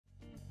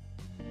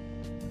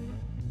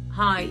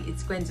Hi,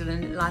 it's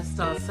Gwendolyn,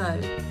 Lifestyle Sew.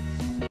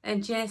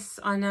 And yes,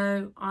 I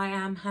know I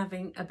am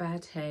having a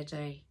bad hair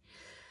day.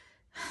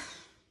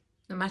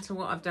 No matter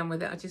what I've done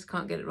with it, I just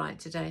can't get it right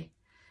today.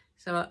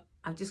 So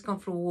I've just gone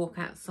for a walk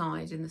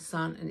outside in the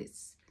sun and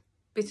it's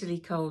bitterly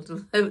cold,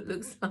 although it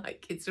looks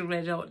like it's a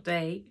red hot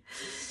day.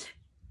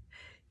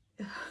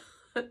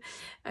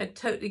 I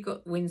totally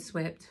got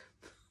windswept.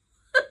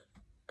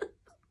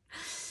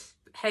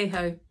 Hey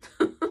ho.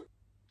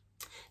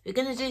 We're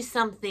going to do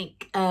something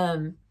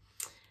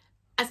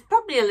that's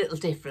probably a little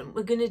different.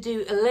 We're going to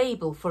do a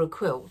label for a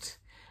quilt,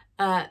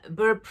 but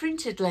a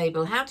printed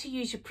label, how to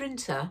use your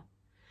printer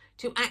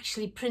to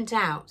actually print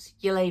out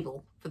your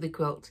label for the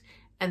quilt,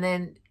 and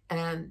then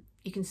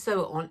you can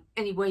sew it on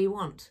any way you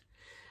want.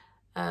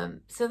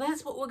 So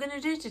that's what we're going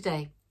to do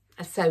today.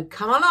 So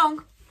come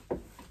along.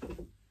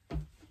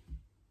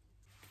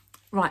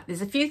 Right,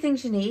 there's a few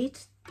things you need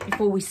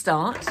before we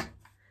start.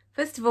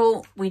 First of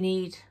all, we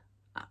need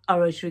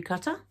our rotary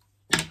cutter,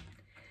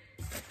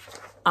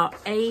 our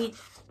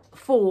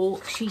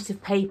A4 sheet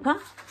of paper,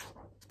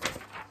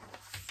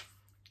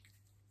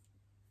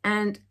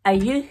 and a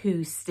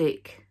UHU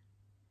stick,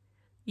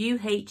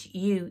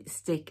 UHU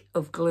stick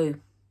of glue.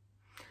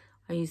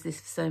 I use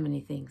this for so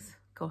many things.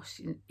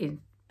 Gosh,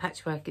 in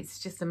patchwork, it's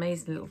just an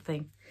amazing little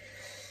thing.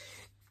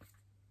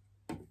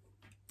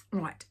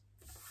 Right,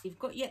 you've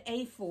got your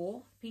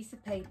A4 piece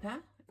of paper,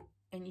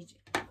 and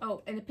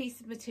and a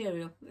piece of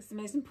material. That's the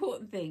most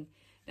important thing.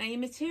 Now your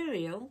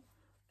material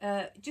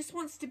just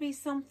wants to be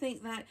something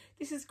that,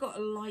 this has got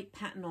a light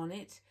pattern on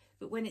it,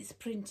 but when it's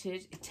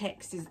printed,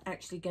 text is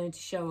actually going to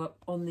show up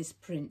on this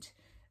print,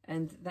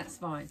 and that's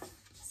fine.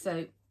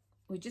 So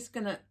we're just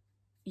gonna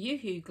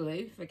UHU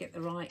glue, if I get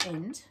the right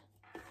end.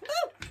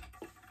 Oh,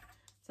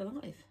 it's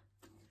alive.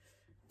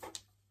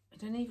 I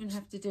don't even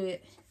have to do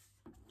it,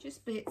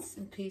 just bits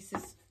and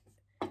pieces,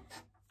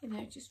 you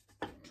know, just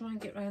try and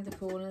get around the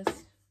corners.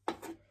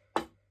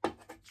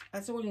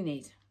 That's all you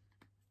need.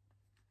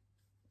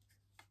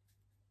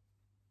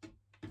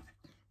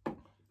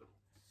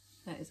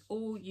 That is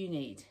all you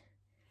need.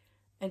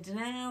 And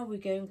now we're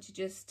going to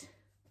just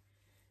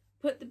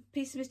put the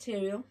piece of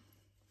material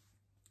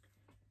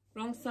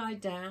wrong side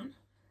down,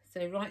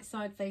 so right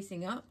side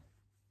facing up.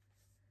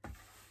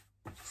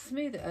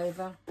 Smooth it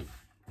over.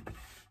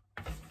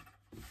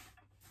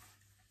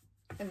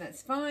 And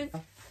that's fine.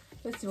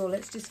 First of all,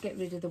 let's just get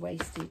rid of the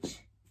wastage.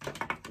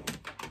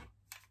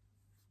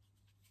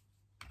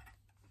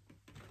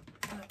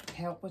 That would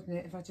help, wouldn't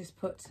it, if I just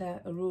put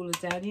a ruler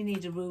down. You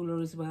need a ruler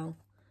as well.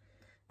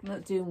 I'm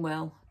not doing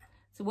well.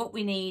 So what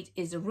we need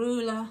is a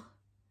ruler,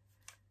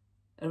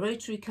 a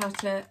rotary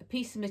cutter, a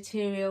piece of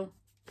material,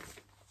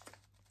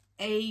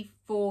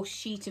 A4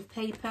 sheet of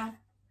paper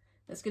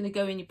that's going to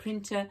go in your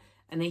printer,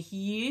 and a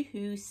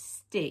UHU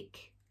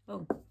stick.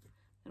 Oh,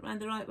 around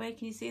the right way,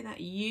 can you see that?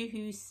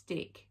 UHU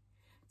stick.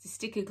 It's a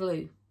stick of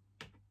glue.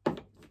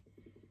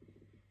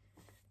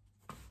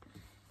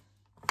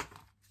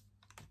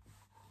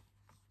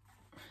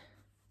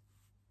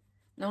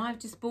 Now I've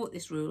just bought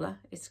this ruler.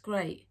 It's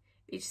great.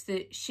 It's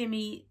the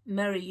Shimmy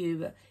Murray.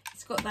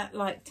 It's got that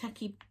like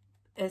tacky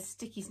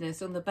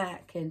stickiness on the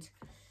back, and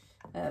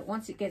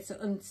once it gets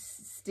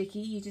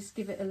unsticky, you just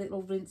give it a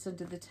little rinse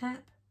under the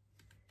tap,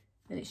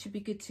 and it should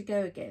be good to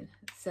go again.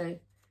 So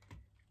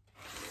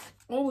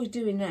all we're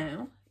doing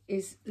now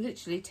is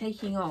literally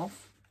taking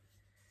off,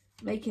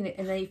 making it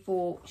an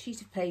A4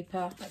 sheet of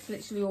paper. That's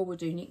literally all we're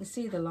doing. You can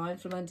see the line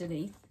from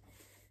underneath.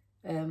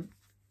 You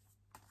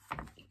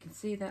can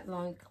see that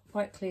line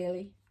quite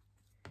clearly.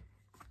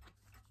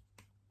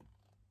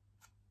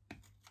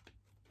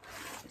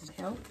 Does it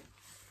help?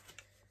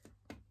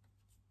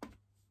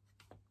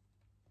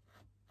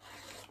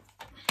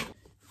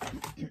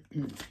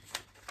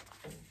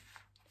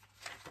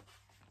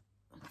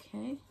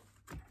 Okay.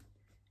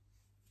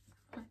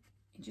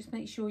 Just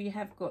make sure you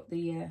have got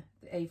the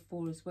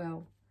A4 as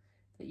well,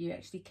 that you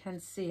actually can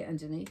see it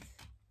underneath.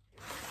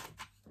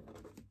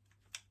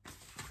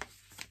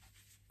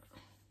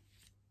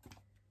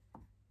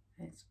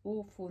 It's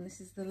awful, and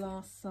this is the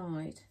last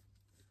side.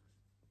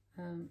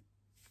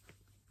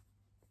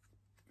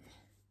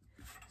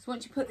 So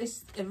once you put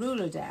this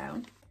ruler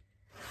down,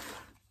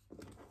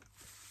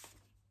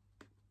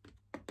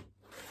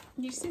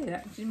 you see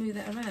that, if you move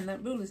that around,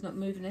 that ruler's not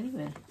moving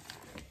anywhere.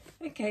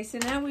 Okay, so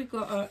now we've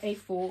got our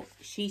A4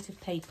 sheet of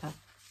paper.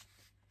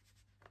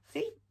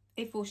 See?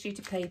 A4 sheet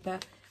of paper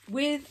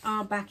with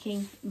our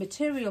backing,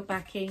 material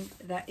backing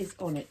that is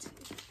on it.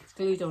 It's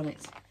glued on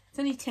it. It's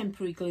only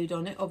temporary glued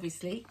on it,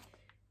 obviously.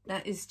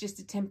 That is just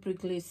a temporary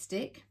glue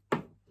stick.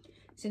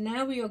 So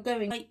now we are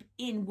going to type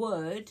in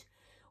Word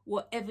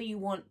whatever you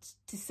want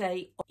to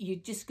say. You're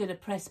just going to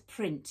press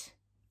print.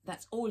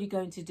 That's all you're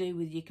going to do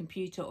with your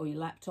computer or your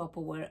laptop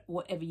or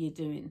whatever you're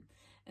doing.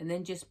 And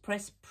then just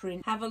press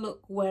print. Have a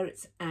look where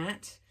it's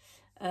at.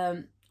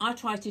 I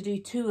try to do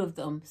 2 of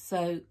them.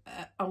 So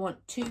I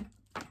want two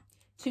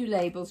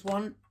labels,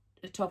 one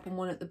at the top and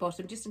one at the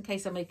bottom, just in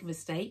case I make a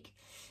mistake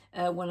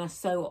when I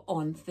sew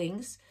on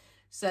things.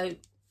 So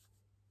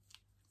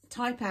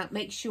type out,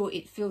 make sure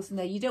it fills in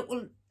there. You don't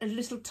want a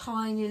little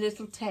tiny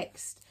little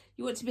text.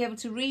 You want to be able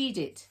to read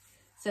it.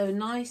 So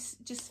nice,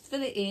 just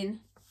fill it in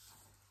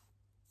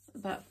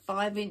about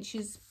 5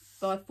 inches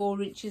by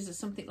 4 inches or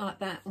something like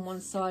that on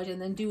one side,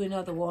 and then do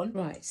another one.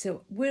 Right,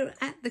 so we're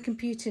at the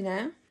computer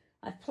now.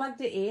 I've plugged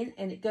it in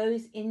and it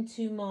goes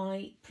into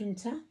my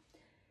printer.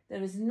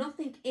 There is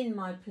nothing in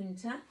my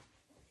printer.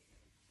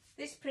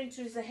 This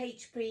printer is a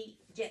HP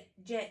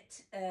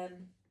DeskJet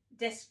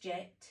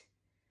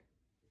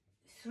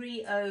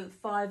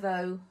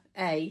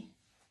 3050A.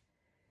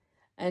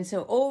 And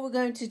so all we're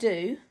going to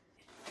do,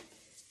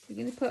 we're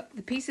going to put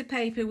the piece of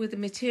paper with the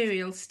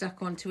material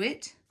stuck onto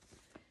it.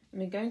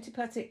 And we're going to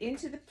put it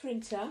into the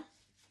printer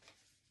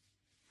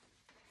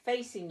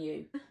facing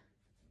you.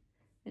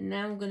 And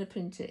now I'm going to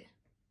print it.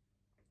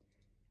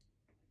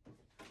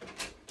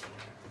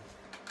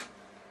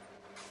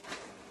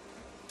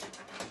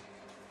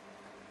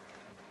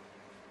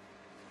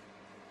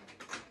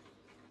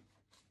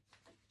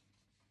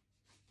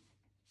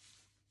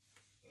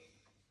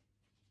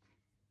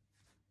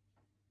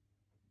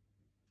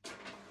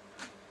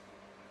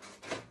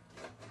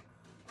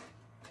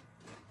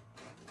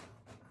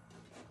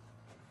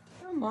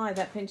 Oh my,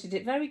 that printed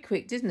it very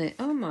quick, didn't it?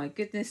 Oh my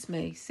goodness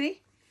me.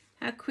 See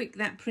how quick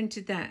that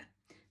printed that?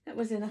 That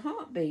was in a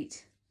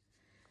heartbeat.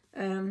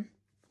 And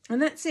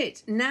that's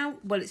it. Now,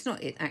 well, it's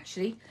not it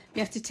actually. We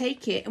have to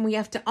take it and we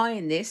have to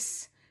iron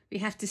this. We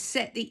have to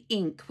set the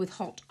ink with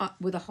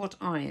a hot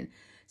iron.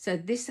 So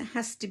this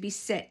has to be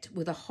set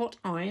with a hot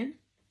iron.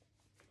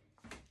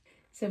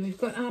 So we've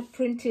got our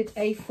printed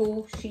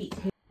A4 sheet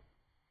here.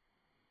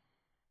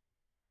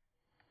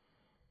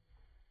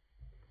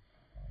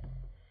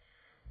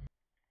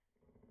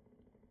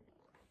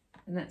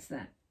 And that's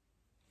that.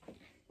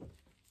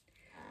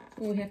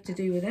 All we have to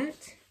do with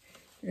that.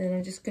 And then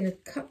I'm just going to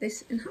cut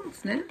this in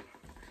half now.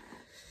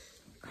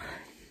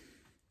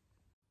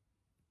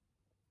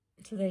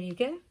 So there you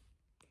go.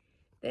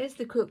 There's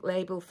the quilt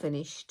label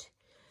finished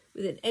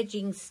with an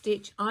edging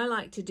stitch. I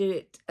like to do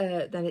it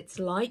that it's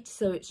light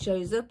so it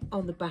shows up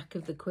on the back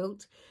of the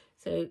quilt.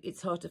 So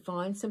it's hard to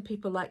find. Some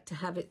people like to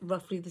have it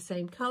roughly the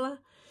same colour,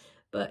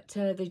 but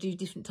they do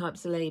different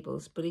types of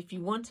labels. But if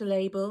you want a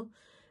label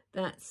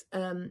that's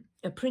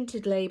a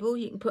printed label,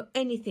 you can put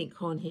anything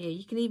on here.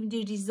 You can even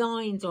do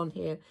designs on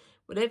here.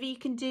 Whatever you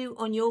can do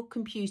on your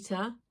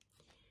computer,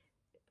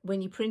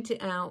 when you print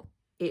it out,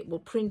 it will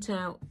print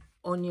out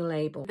on your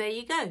label. There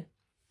you go.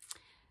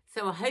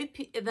 So I hope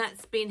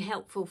that's been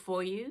helpful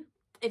for you.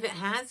 If it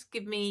has,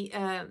 give me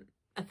a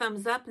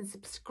thumbs up and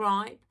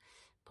subscribe.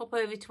 Pop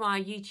over to our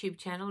YouTube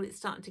channel. It's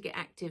starting to get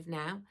active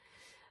now.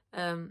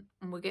 And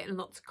we're getting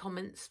lots of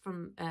comments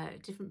from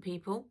different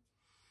people.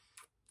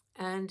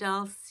 And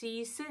I'll see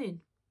you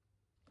soon.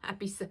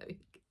 Happy sewing.